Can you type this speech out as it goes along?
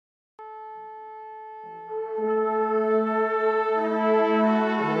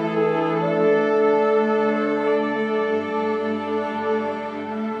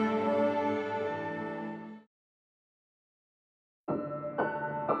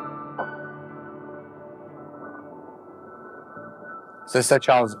So, Sir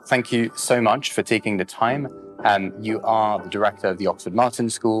Charles, thank you so much for taking the time. You are the director of the Oxford Martin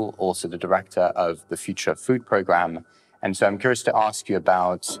School, also the director of the Future Food Programme. And so I'm curious to ask you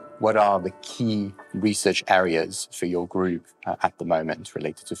about what are the key research areas for your group at the moment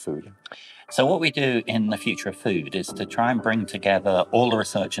related to food? So what we do in the Future of Food is to try and bring together all the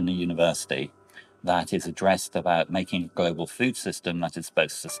research in the university that is addressed about making a global food system that is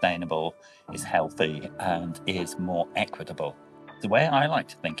both sustainable, is healthy, and is more equitable. The way I like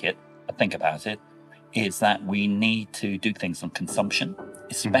to think about it, is that we need to do things on consumption,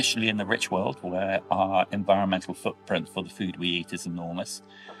 especially in the rich world where our environmental footprint for the food we eat is enormous.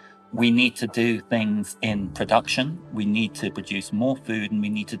 We need to do things in production. We need to produce more food, and we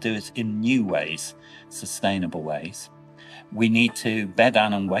need to do it in new ways, sustainable ways. We need to bear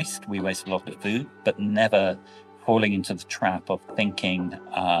down on waste. We waste a lot of food, but never falling into the trap of thinking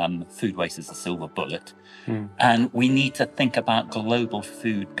food waste is a silver bullet. And we need to think about global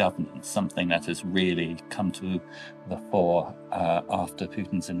food governance, something that has really come to the fore after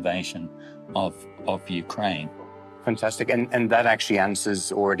Putin's invasion of Ukraine. Fantastic. And that actually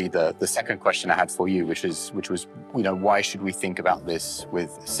answers already the second question I had for you, which was, why should we think about this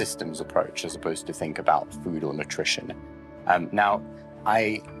with systems approach as opposed to think about food or nutrition? Now,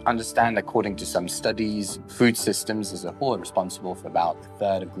 I understand, according to some studies, food systems as a whole are responsible for about a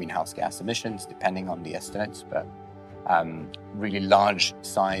third of greenhouse gas emissions, depending on the estimates, but really large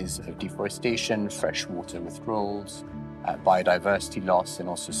size of deforestation, freshwater withdrawals, biodiversity loss, and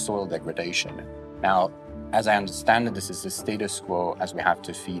also soil degradation. Now, as I understand it, this is the status quo as we have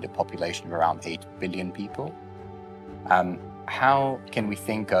to feed a population of around 8 billion people. How can we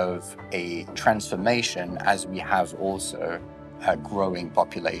think of a transformation as we have also a growing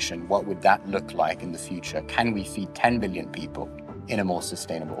population? What would that look like in the future? Can we feed 10 billion people in a more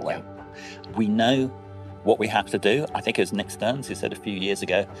sustainable way? We know what we have to do. I think it was Nick Stearns who said a few years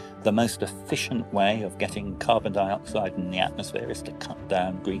ago, the most efficient way of getting carbon dioxide in the atmosphere is to cut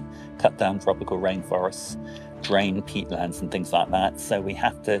down tropical rainforests, drain peatlands and things like that. So we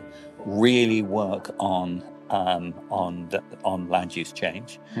have to really work on land use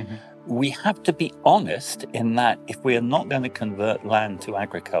change. We have to be honest in that if we are not going to convert land to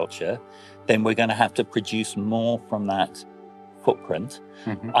agriculture, then we're going to have to produce more from that footprint.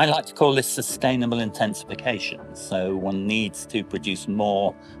 I like to call this sustainable intensification. So one needs to produce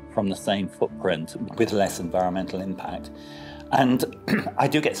more from the same footprint with less environmental impact. And I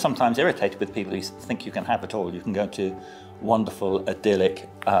do get sometimes irritated with people who think you can have it all. You can go to wonderful, idyllic,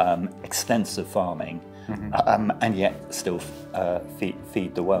 extensive farming, and yet still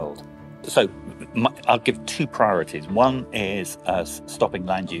feed the world. So I'll give two priorities. One is stopping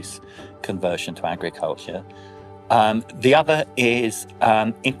land use conversion to agriculture. The other is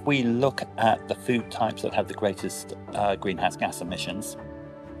if we look at the food types that have the greatest greenhouse gas emissions,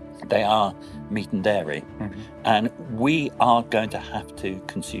 they are meat and dairy. And we are going to have to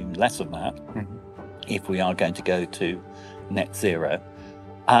consume less of that if we are going to go to net zero.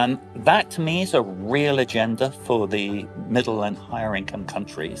 That to me is a real agenda for the middle and higher income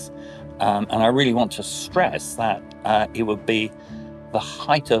countries. And I really want to stress that it would be the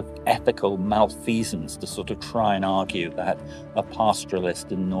height of ethical malfeasance to sort of try and argue that a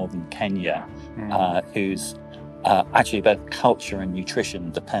pastoralist in northern Kenya, whose actually both culture and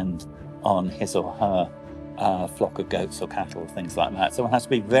nutrition depend on his or her flock of goats or cattle, things like that. So one has to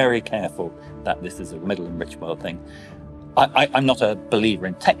be very careful that this is a middle and rich world thing. I'm not a believer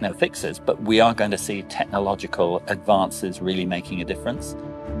in techno fixes, but we are going to see technological advances really making a difference.